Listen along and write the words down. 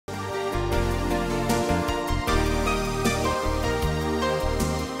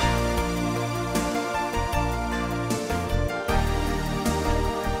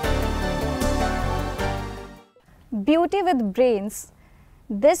Beauty with brains.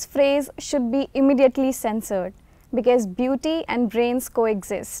 This phrase should be immediately censored because beauty and brains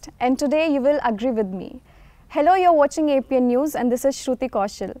coexist. And today you will agree with me. Hello, you're watching APN News and this is Shruti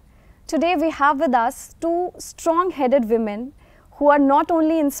Kaushal. Today we have with us two strong-headed women who are not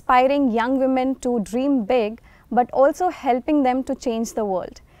only inspiring young women to dream big but also helping them to change the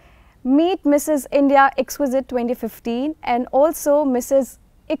world. Meet Mrs. India Exquisite 2015 and also Mrs.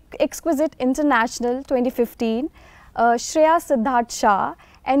 Exquisite International 2015, Shrreya Sidharth Shah,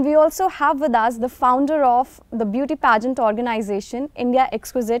 and we also have with us the founder of the beauty pageant organization, India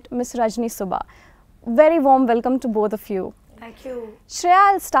Exquisite, Ms. Rajni Subba. Very warm welcome to both of you. Thank you.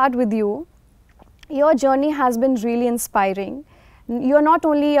 Shreya, I'll start with you. Your journey has been really inspiring. You're not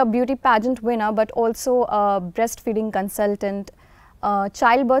only a beauty pageant winner, but also a breastfeeding consultant,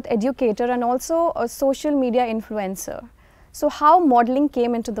 childbirth educator, and also a social media influencer. So how modeling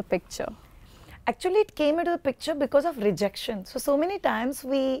came into the picture? Actually, it came into the picture because of rejection. So many times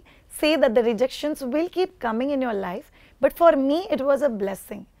we say that the rejections will keep coming in your life, but for me, it was a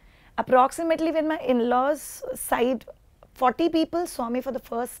blessing. Approximately when my in-laws side, 40 people saw me for the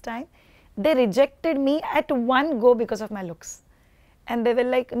first time, they rejected me at one go because of my looks. And they were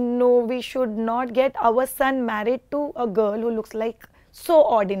like, no, we should not get our son married to a girl who looks like so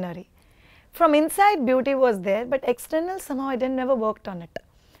ordinary. From inside, beauty was there, but external, somehow I never worked on it.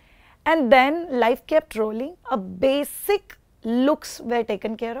 And then life kept rolling. A basic looks were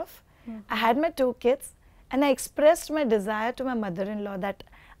taken care of. I had my 2 kids and I expressed my desire to my mother-in-law that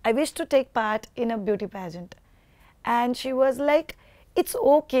I wish to take part in a beauty pageant. And she was like, it's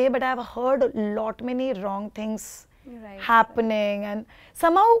okay, but I've heard a many wrong things happening. And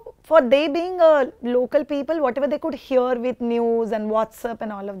somehow for they being local people, whatever they could hear with news and WhatsApp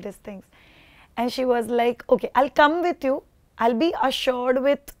and all of these things. And she was like, okay, I'll come with you. I'll be assured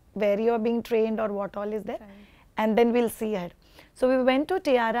with where you're being trained or what all is there. And then we'll see ahead. So we went to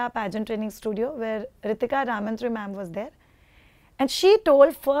Tiara Pageant Training Studio where Ritika Ramantri ma'am was there. And she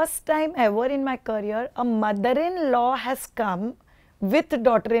told, first time ever in my career, a mother-in-law has come with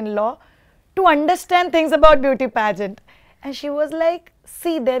daughter-in-law to understand things about beauty pageant. And she was like,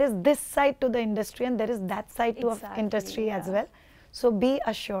 see, there is this side to the industry and there is that side to the industry as well. So be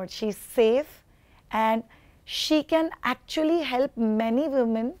assured, she's safe and she can actually help many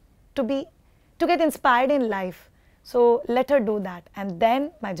women to get inspired in life. So let her do that. And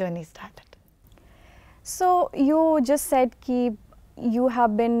then my journey started. So you just said that you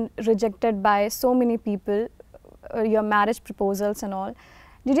have been rejected by so many people, your marriage proposals and all.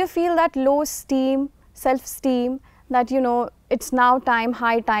 Did you feel that low esteem, self-esteem, that it's now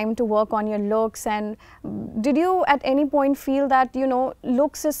high time to work on your looks? And did you at any point feel that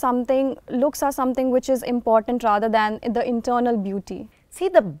looks are something which is important rather than the internal beauty? See,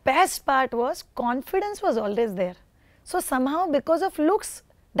 the best part was confidence was always there. So somehow because of looks,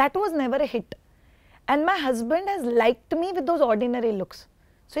 that was never a hit. And my husband has liked me with those ordinary looks.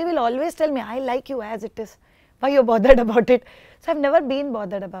 So he will always tell me, I like you as it is. Why you're bothered about it? So I've never been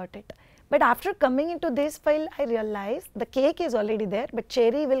bothered about it. But after coming into this file, I realized the cake is already there, but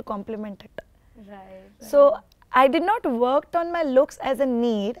cherry will complement it. Right. So I did not work on my looks as a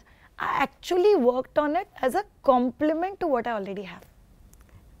need. I actually worked on it as a compliment to what I already have.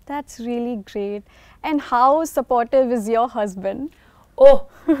 That's really great. And how supportive is your husband? Oh,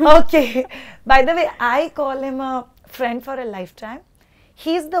 okay. By the way, I call him a friend for a lifetime.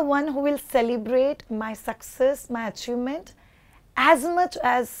 He's the one who will celebrate my success, my achievement, as much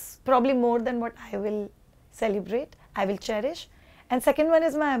as probably more than what I will celebrate, I will cherish. And second one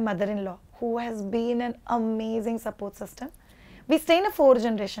is my mother-in-law, who has been an amazing support system. We stay in a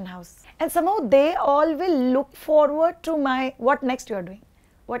 4-generation house. And somehow they all will look forward to what next you are doing,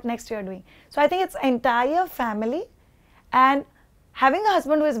 what next you are doing. So I think it's entire family, and having a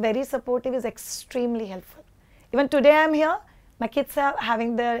husband who is very supportive is extremely helpful. Even today I'm here, my kids are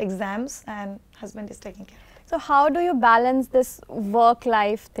having their exams and husband is taking care of it. So how do you balance this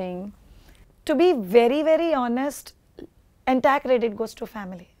work-life thing? To be very, very honest, entire credit goes to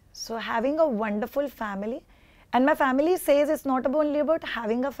family. So having a wonderful family, and my family says it's not only about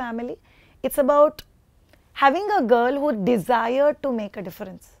having a family, it's about having a girl who desired to make a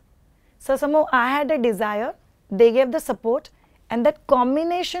difference. So somehow I had a desire, they gave the support, and that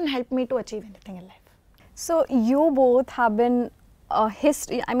combination helped me to achieve anything in life. So you both have been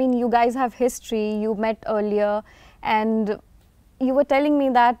history, I mean you guys have history, you met earlier and you were telling me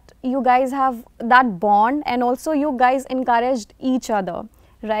that you guys have that bond and also you guys encouraged each other,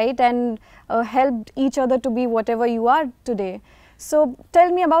 right? And helped each other to be whatever you are today. So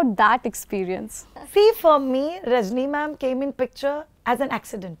tell me about that experience. See, for me, Rajni ma'am came in picture as an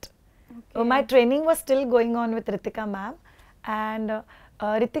accident. My training was still going on with Ritika ma'am, and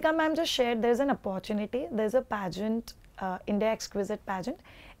Ritika ma'am just shared there's an opportunity. There's a pageant, India Exquisite pageant,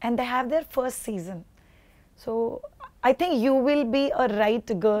 and they have their first season. So I think you will be a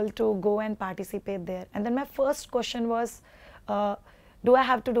right girl to go and participate there. And then my first question was, do I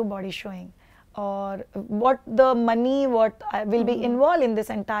have to do body showing? Or what the money, what will be involved in this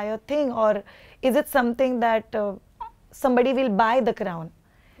entire thing? Or is it something that somebody will buy the crown?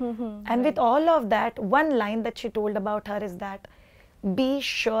 And with all of that, one line that she told about her is that, be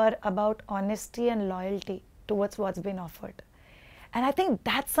sure about honesty and loyalty towards what's been offered. And I think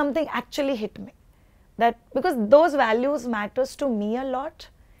that's something actually hit me. That because those values matters to me a lot.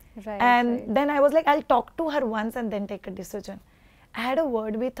 Then I was like, I'll talk to her once and then take a decision. I had a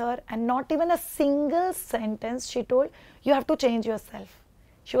word with her, and not even a single sentence she told, you have to change yourself.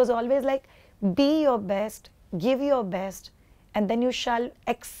 She was always like, be your best, give your best, and then you shall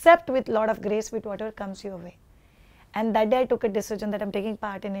accept with a lot of grace with whatever comes your way. And that day I took a decision that I'm taking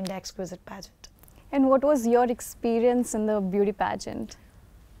part in India Exquisite pageant. And what was your experience in the beauty pageant?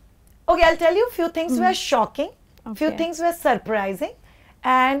 Okay, I'll tell you a few things were shocking, few things were surprising,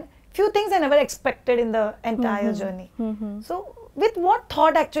 and few things I never expected in the entire journey. So with what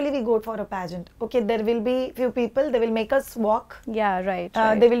thought actually we go for a pageant? Okay, there will be few people, they will make us walk. Yeah, right.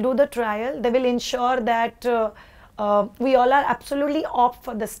 They will do the trial. They will ensure that we all are absolutely up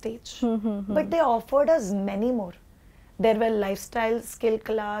for the stage. But they offered us many more. There were lifestyle skill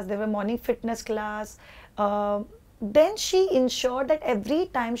class, there were morning fitness class. Then she ensured that every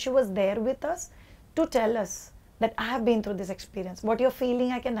time she was there with us to tell us that I have been through this experience. What you're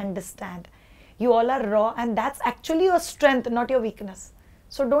feeling, I can understand. You all are raw, and that's actually your strength, not your weakness.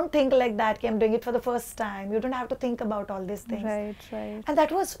 So don't think like that, I'm doing it for the first time. You don't have to think about all these things. Right. And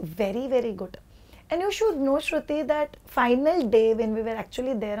that was very, very good. And you should know, Shruti, that final day when we were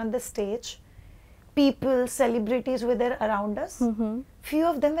actually there on the stage, people, celebrities were there around us. Few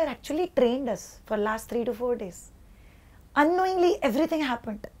of them were actually trained us for last 3 to 4 days. Unknowingly, everything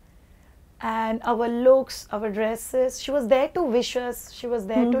happened. And our looks, our dresses, she was there to wish us. She was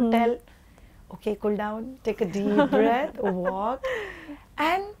there to tell, okay, cool down, take a deep breath, walk.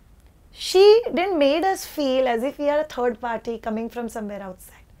 And she didn't make us feel as if we are a third party coming from somewhere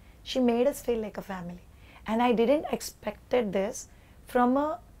outside. She made us feel like a family. And I didn't expected this from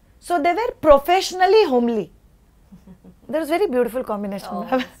a... So they were professionally homely. There was very beautiful combination.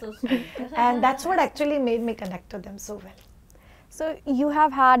 Oh, so sweet. And that's what actually made me connect to them so well. So you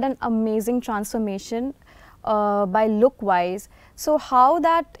have had an amazing transformation by look-wise. So how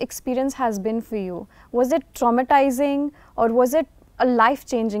that experience has been for you? Was it traumatizing or was it a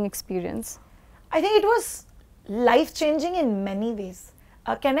life-changing experience? I think it was life-changing in many ways.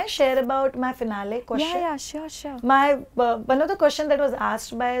 Can I share about my finale question? Yeah, sure. My one of the questions that was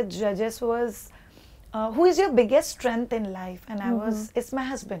asked by judges was, who is your biggest strength in life? And I was, it's my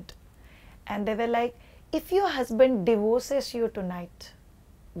husband. And they were like, if your husband divorces you tonight,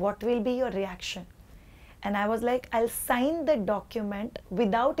 what will be your reaction? And I was like, I'll sign the document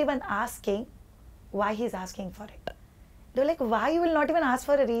without even asking why he's asking for it. They were like, why you will not even ask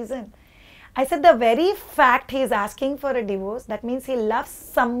for a reason? I said, the very fact he is asking for a divorce, that means he loves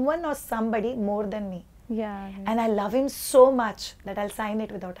someone or somebody more than me. Yeah. And I love him so much that I'll sign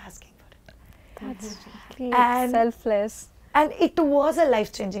it without asking for it. That's really selfless. And it was a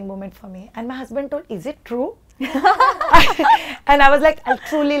life-changing moment for me. And my husband told, is it true? And I was like, I'll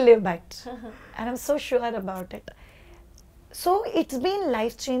truly live by it. And I'm so sure about it. So it's been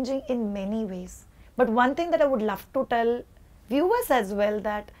life-changing in many ways. But one thing that I would love to tell viewers as well,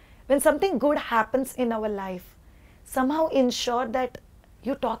 that when something good happens in our life, somehow ensure that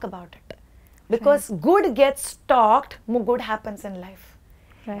you talk about it. Because good gets talked, more good happens in life.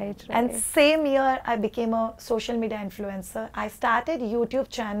 Right. And same year, I became a social media influencer. I started YouTube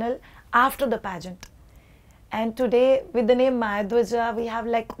channel after the pageant. And today, with the name Mayadhwaja, we have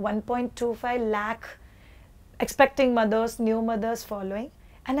like 1.25 lakh expecting mothers, new mothers following.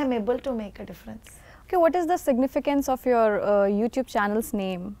 And I'm able to make a difference. Okay, what is the significance of your YouTube channel's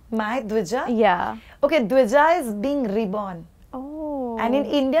name? Mayadhwaja? Yeah. Okay, Dvija is being reborn. Oh. And in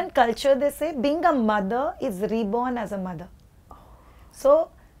Indian culture, they say being a mother is reborn as a mother. So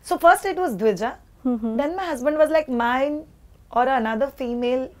first it was Dvija. Then my husband was like, mine or another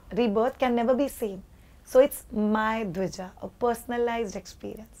female rebirth can never be same. So it's my Dvija, a personalized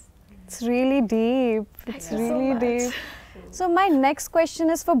experience. It's really deep. It's really deep. So my next question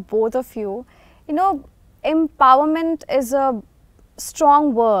is for both of you. You know, empowerment is a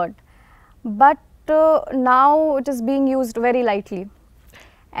strong word, but now it is being used very lightly.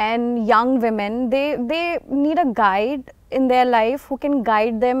 And young women, they need a guide in their life who can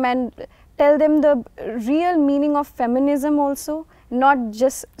guide them and tell them the real meaning of feminism also, not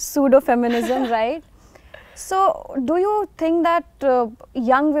just pseudo-feminism, right? So, do you think that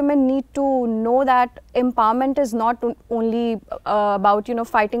young women need to know that empowerment is not only about, you know,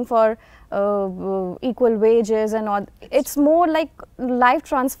 fighting for equal wages and all? It's more like life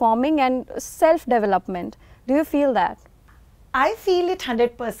transforming and self-development. Do you feel that? I feel it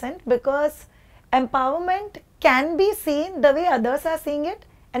 100% because empowerment can be seen the way others are seeing it,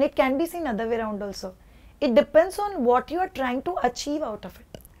 and it can be seen other way around also. It depends on what you are trying to achieve out of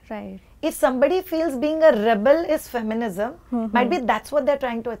it. Right. If somebody feels being a rebel is feminism, might be that's what they're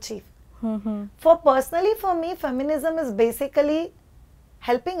trying to achieve. Personally, for me, feminism is basically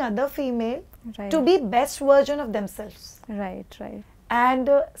helping other female to be best version of themselves. Right, right. And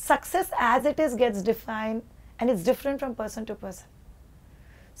success as it is gets defined, and it's different from person to person.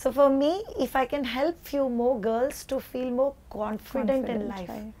 So for me, if I can help few more girls to feel more confident in life,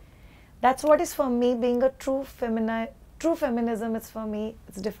 that's what is for me being a true feminism. Is for me,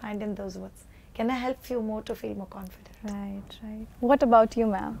 it's defined in those words. Can I help few more to feel more confident? Right, right. What about you,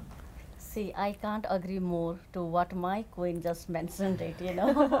 ma'am? See, I can't agree more to what my queen just mentioned it, you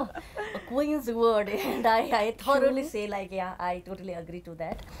know. A queen's word, and I thoroughly say like, yeah, I totally agree to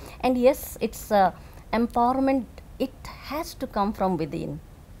that. And yes, it's empowerment, it has to come from within.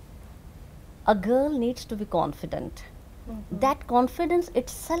 A girl needs to be confident. That confidence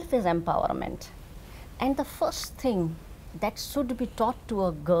itself is empowerment. And the first thing that should be taught to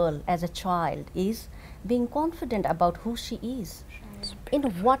a girl as a child is being confident about who she is. In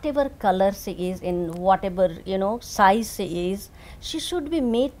whatever color she is, in whatever, you know, size she is, she should be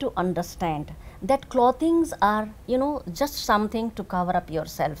made to understand that clothings are, you know, just something to cover up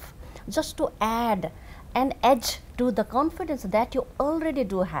yourself, just to add an edge to the confidence that you already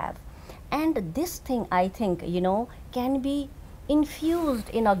do have. And this thing, I think, you know, can be infused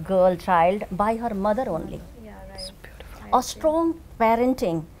in a girl child by her mother only. Yeah, right. A strong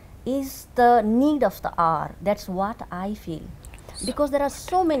parenting is the need of the hour. That's what I feel. Because there are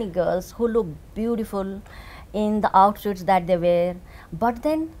so many girls who look beautiful in the outfits that they wear, but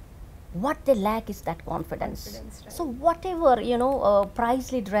then what they lack is that confidence. Right. So whatever, you know,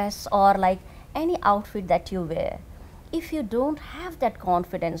 pricely dress or like any outfit that you wear, if you don't have that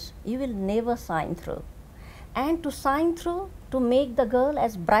confidence, you will never shine through. And to shine through, to make the girl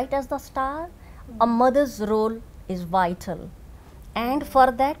as bright as the star, a mother's role is vital. And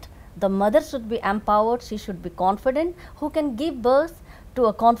for that, the mother should be empowered, she should be confident, who can give birth to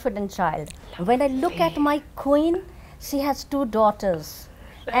a confident child. When I look at my queen, she has 2 daughters.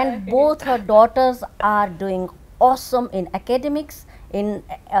 And both her daughters are doing awesome in academics, in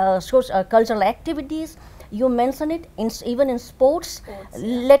cultural activities. You mentioned it, even in sports.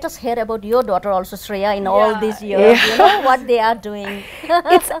 Let us hear about your daughter also, Shreya, in all these years. You know what they are doing.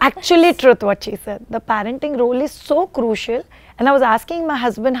 It's actually truth what she said. The parenting role is so crucial. And I was asking my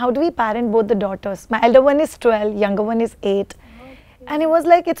husband, how do we parent both the daughters? My elder one is 12, younger one is 8. And he was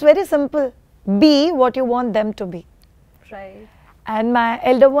like, it's very simple. Be what you want them to be. Right. And my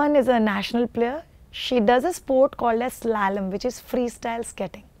elder one is a national player. She does a sport called as slalom, which is freestyle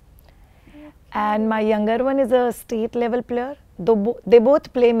skating. And my younger one is a state level player. They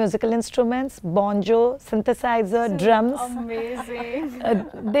both play musical instruments, banjo, synthesizer, drums. Amazing.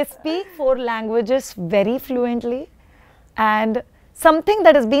 They speak 4 languages very fluently. And something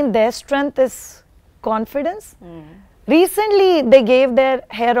that has been their strength is confidence. Recently, they gave their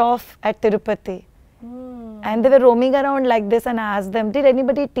hair off at Tirupati. And they were roaming around like this, and I asked them, did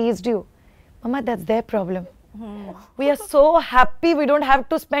anybody tease you? Mama, that's their problem. We are so happy we don't have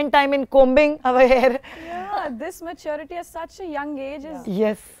to spend time in combing our hair. Yeah, this maturity at such a young age is...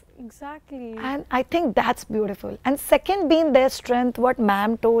 Yes. Exactly. And I think that's beautiful. And second being their strength, what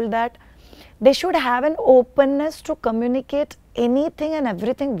ma'am told, that they should have an openness to communicate anything and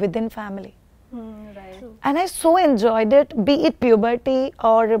everything within family. Right. And I so enjoyed it, be it puberty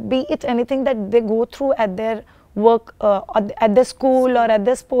or be it anything that they go through at their work, at their school or at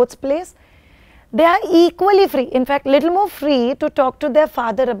their sports place. They are equally free, in fact, little more free to talk to their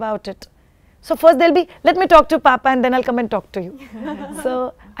father about it. So first they'll be, let me talk to Papa and then I'll come and talk to you.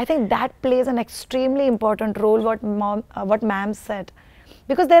 So I think that plays an extremely important role, what ma'am said.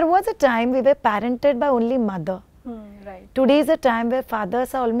 Because there was a time we were parented by only mother. Right. Today is a time where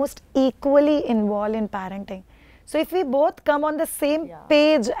fathers are almost equally involved in parenting. So if we both come on the same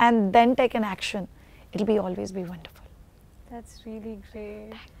page and then take an action, it'll be always be wonderful. That's really great.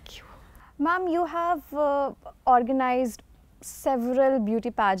 Thank you. Ma'am, you have organized several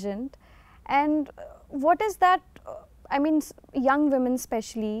beauty pageants, and what is that I mean, young women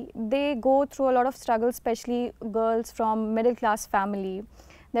especially, they go through a lot of struggles, especially girls from middle class family.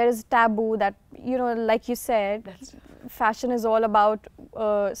 There is taboo that, you know, like you said, fashion is all about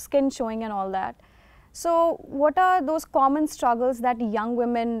skin showing and all that. So what are those common struggles that young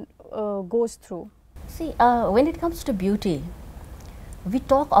women goes through? See, when it comes to beauty, we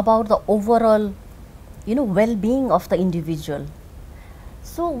talk about the overall, you know, well-being of the individual.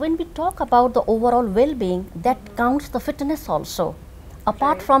 So when we talk about the overall well-being, that counts the fitness also.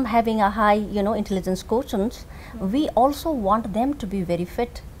 Apart from having a high, you know, intelligence quotient, we also want them to be very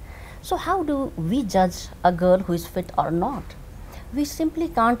fit. So how do we judge a girl who is fit or not? We simply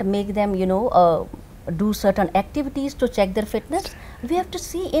can't make them, you know, do certain activities to check their fitness. We have to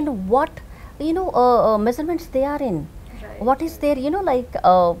see in what, you know, measurements they are in. What is their, you know, like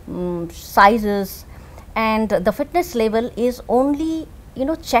sizes, and the fitness level is only, you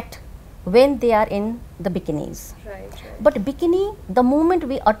know, checked when they are in the bikinis. But bikini, the moment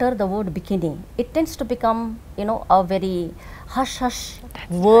we utter the word bikini, it tends to become, you know, a very hush-hush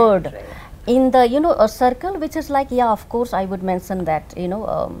word in the, you know, a circle which is like, yeah, of course I would mention that, you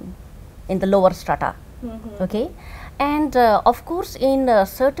know, in the lower strata. Okay. And of course in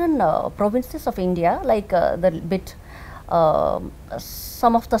certain provinces of India, like the bit,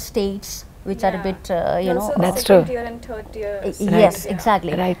 some of the states which are a bit, you know, that's true. Tier and third tier. Yes,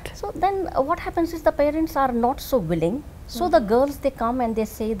 exactly. Right. So then what happens is the parents are not so willing. So the girls, they come and they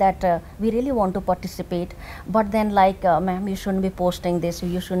say that we really want to participate, but then like, ma'am, you shouldn't be posting this,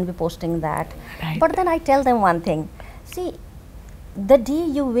 you shouldn't be posting that. Right. But then I tell them one thing, see, the day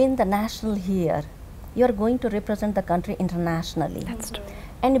you win the national here, you are going to represent the country internationally. That's true.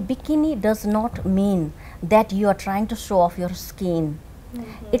 And bikini does not mean that you are trying to show off your skin.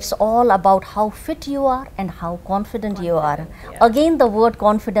 It's all about how fit you are and how confident you are. Again, the word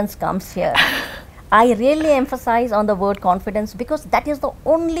confidence comes here. I really emphasize on the word confidence because that is the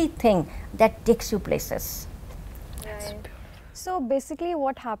only thing that takes you places. So basically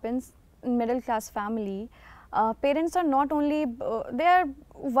what happens in middle class family, parents are not only, they are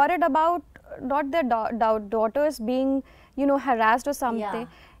worried about not their daughters being, you know, harassed or something.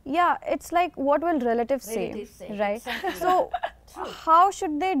 Yeah, it's like what will relatives say, right? Exactly. So how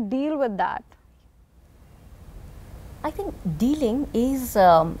should they deal with that? I think dealing is,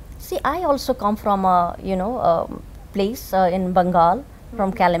 see, I also come from a, you know, place in Bengal,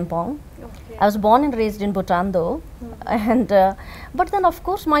 from Kalimpong. I was born and raised in Bhutan though, and but then of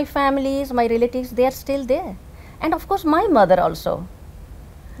course my families, my relatives, they are still there, and of course my mother also.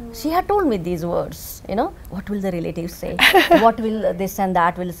 She had told me these words, you know, what will the relatives say, what will this and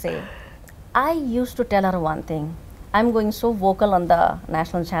that will say. I used to tell her one thing, I'm going so vocal on the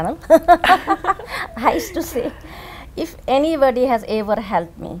national channel. I used to say, if anybody has ever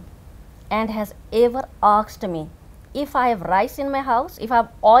helped me and has ever asked me if I have rice in my house, if I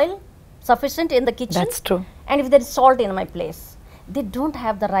have oil sufficient in the kitchen, That's true. and if there is salt in my place, they don't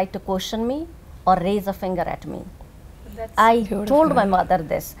have the right to question me or raise a finger at me. I told my mother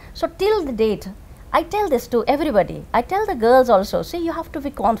this. So till the date, I tell this to everybody. I tell the girls also, see, you have to be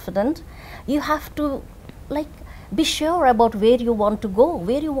confident. You have to like be sure about where you want to go,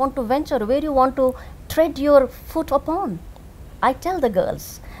 where you want to venture, where you want to tread your foot upon. I tell the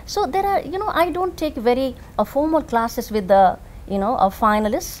girls. So there are, you know, I don't take very formal classes with the, you know,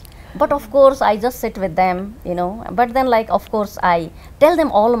 finalists. But of course, I just sit with them, you know. But then, like, of course, I tell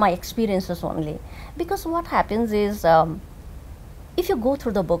them all my experiences only. Because what happens is, if you go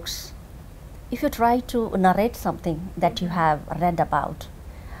through the books, if you try to narrate something that you have read about,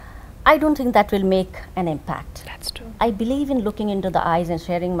 I don't think that will make an impact. That's true. I believe in looking into the eyes and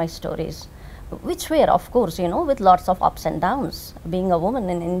sharing my stories, which were, of course, you know, with lots of ups and downs. Being a woman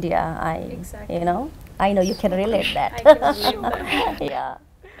in India, you know, I know you can relate that. I can relate that. Yeah.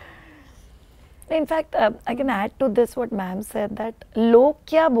 In fact, I can add to this what ma'am said, that log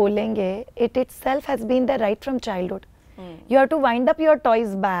kya bolenge, it itself has been there right from childhood. You have to wind up your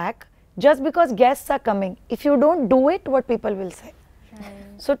toys back just because guests are coming. If you don't do it, what people will say.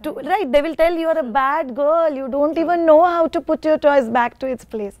 So they will tell you are a bad girl, you don't even know how to put your toys back to its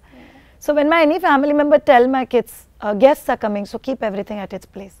place. So when any family member tell my kids, guests are coming, so keep everything at its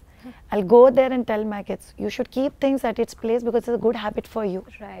place. I'll go there and tell my kids, you should keep things at its place because it's a good habit for you.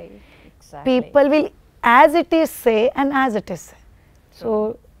 Right. Exactly. People will as it is say and as it is say.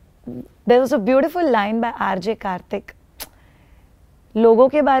 So there was a beautiful line by RJ Karthik. लोगों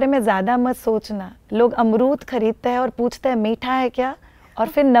के बारे में ज़्यादा मत सोचना, लोग अमरूद खरीदते हैं और पूछते हैं मीठा है क्या, और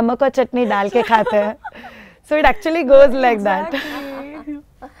फिर नमक और चटनी डाल के खाते हैं. So it actually goes like that.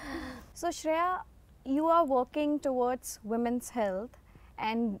 So Shreya, you are working towards women's health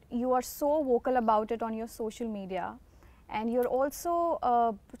and you are so vocal about it on your social media. and you're also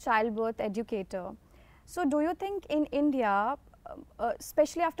a childbirth educator. So do you think in India,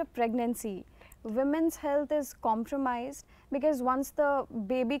 especially after pregnancy, women's health is compromised? Because once the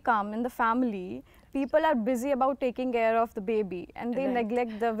baby comes in the family, people are busy about taking care of the baby and they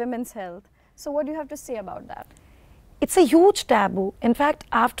neglect the women's health. So what do you have to say about that? It's a huge taboo. In fact,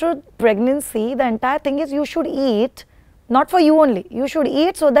 after pregnancy, the entire thing is you should eat, not for you only, you should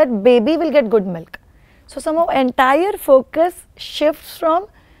eat so that baby will get good milk. So somehow entire focus shifts from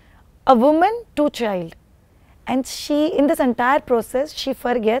a woman to child. And she, in this entire process, she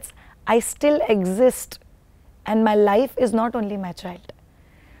forgets, I still exist and my life is not only my child.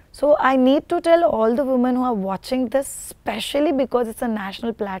 So I need to tell all the women who are watching this, especially because it's a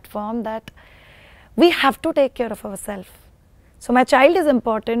national platform, that we have to take care of ourselves. So my child is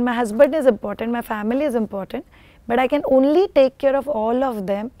important, my husband is important, my family is important, but I can only take care of all of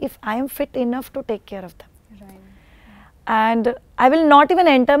them if I am fit enough to take care of them. Right. And I will not even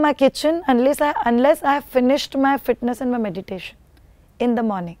enter my kitchen unless I have finished my fitness and my meditation in the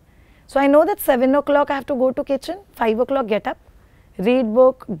morning. So I know that 7 o'clock I have to go to kitchen, 5 o'clock get up, read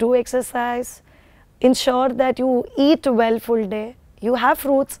book, do exercise, ensure that you eat well full day, you have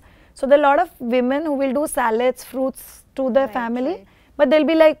fruits. So there are a lot of women who will do salads, fruits to their family, but they'll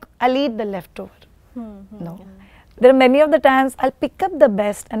be like, I'll eat the leftover. No. There are many of the times I'll pick up the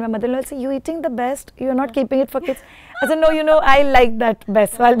best and my mother-in-law will say, you eating the best, you're not keeping it for kids. I said, no, you know, I like that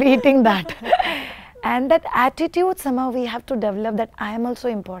best, so I'll be eating that. And that attitude somehow we have to develop, that I am also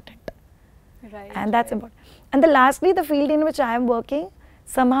important. Right. And that's important. And lastly, the field in which I am working,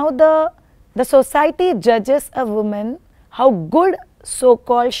 somehow the society judges a woman how good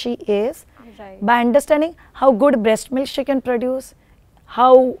so-called she is by understanding how good breast milk she can produce,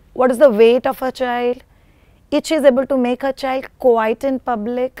 what is the weight of her child, if she is able to make her child quiet in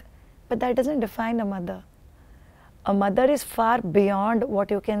public, but that doesn't define a mother. A mother is far beyond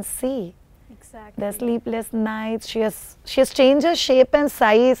what you can see. Exactly. There's sleepless nights, she has changed her shape and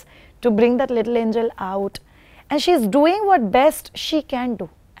size to bring that little angel out, and she is doing what best she can do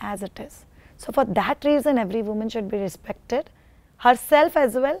as it is. So for that reason, every woman should be respected, herself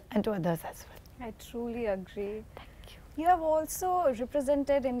as well and to others as well. I truly agree. Thank you. You have also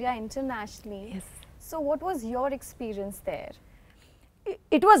represented India internationally. Yes. So what was your experience there?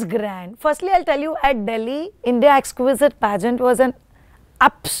 It was grand. Firstly, I'll tell you, at Delhi, India Exquisite pageant was an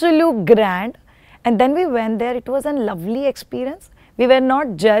absolute grand. And then we went there, it was a lovely experience. We were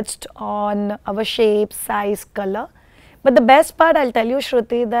not judged on our shape, size, color. But the best part, I'll tell you,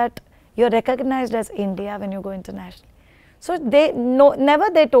 Shruti, that you're recognized as India when you go internationally. So never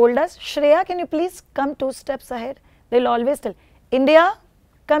they told us, Shreya, can you please come 2 steps ahead? They'll always tell, India,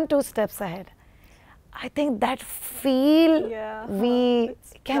 come 2 steps ahead. I think that feel we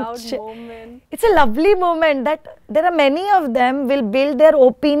can. It's a lovely moment that there are many of them will build their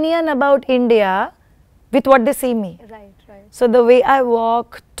opinion about India with what they see me. Right, right. So the way I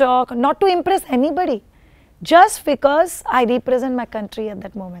walk, talk, not to impress anybody, just because I represent my country at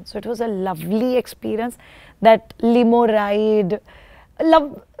that moment. So it was a lovely experience, that limo ride,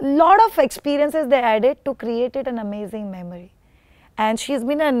 lot of experiences they added to create it an amazing memory. And she's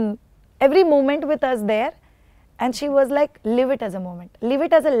been every moment with us there, and she was like, live it as a moment, live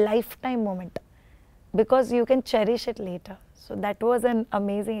it as a lifetime moment, because you can cherish it later. So that was an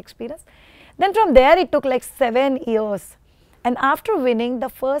amazing experience. Then from there it took like 7 years, and after winning the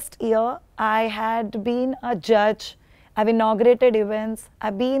first year, I had been a judge, I've inaugurated events,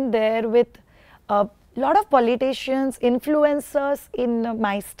 I've been there with a lot of politicians, influencers in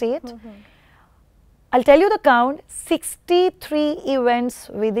my state. I'll tell you the count, 63 events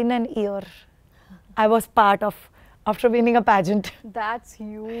within an year I was part of after winning a pageant. That's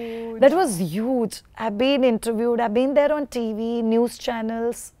huge. That was huge. I've been interviewed, I've been there on TV, news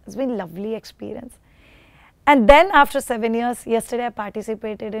channels. It's been a lovely experience. And then after 7 years, yesterday I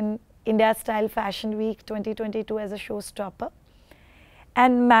participated in India Style Fashion Week 2022 as a showstopper.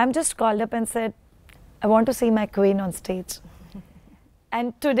 And ma'am just called up and said, I want to see my queen on stage.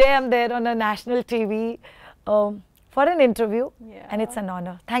 And today I'm there on a national TV for an interview, and it's an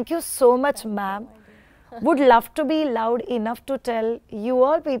honor. Thank you so much, ma'am. Would love to be loud enough to tell you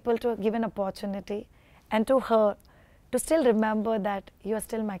all people to give an opportunity, and to her to still remember that you are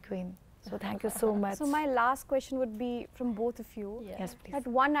still my queen. So thank you so much. So my last question would be from both of you. Yes, please. That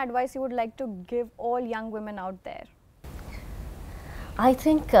one advice you would like to give all young women out there? I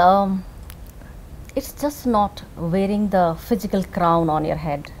think it's just not wearing the physical crown on your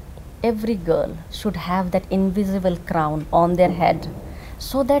head. Every girl should have that invisible crown on their head,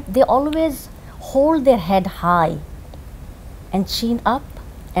 so that they always hold their head high and chin up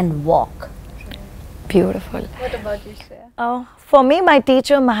and walk. Beautiful. What about you, Shreya? For me, my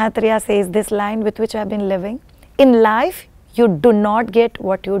teacher Mahatria says this line with which I have been living. In life, you do not get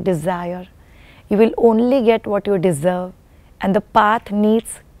what you desire. You will only get what you deserve. And the path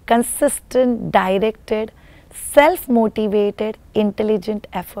needs consistent, directed, self-motivated, intelligent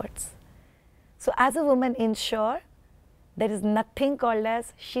efforts. So as a woman, ensure there is nothing called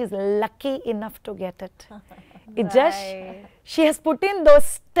as she is lucky enough to get it. It just, she has put in those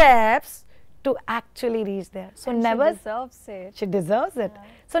steps to actually reach there. So And never, she deserves it. she deserves it.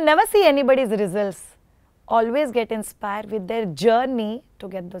 So never see anybody's results. Always get inspired with their journey to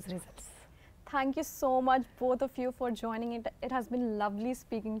get those results. Thank you so much, both of you, for joining it. It has been lovely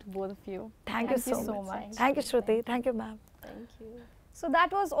speaking to both of you. Thank you so much. Thank you, Shruti. Thank you, ma'am. Thank you. So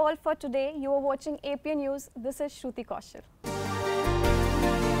that was all for today. You are watching APN News. This is Shruti Kaushal.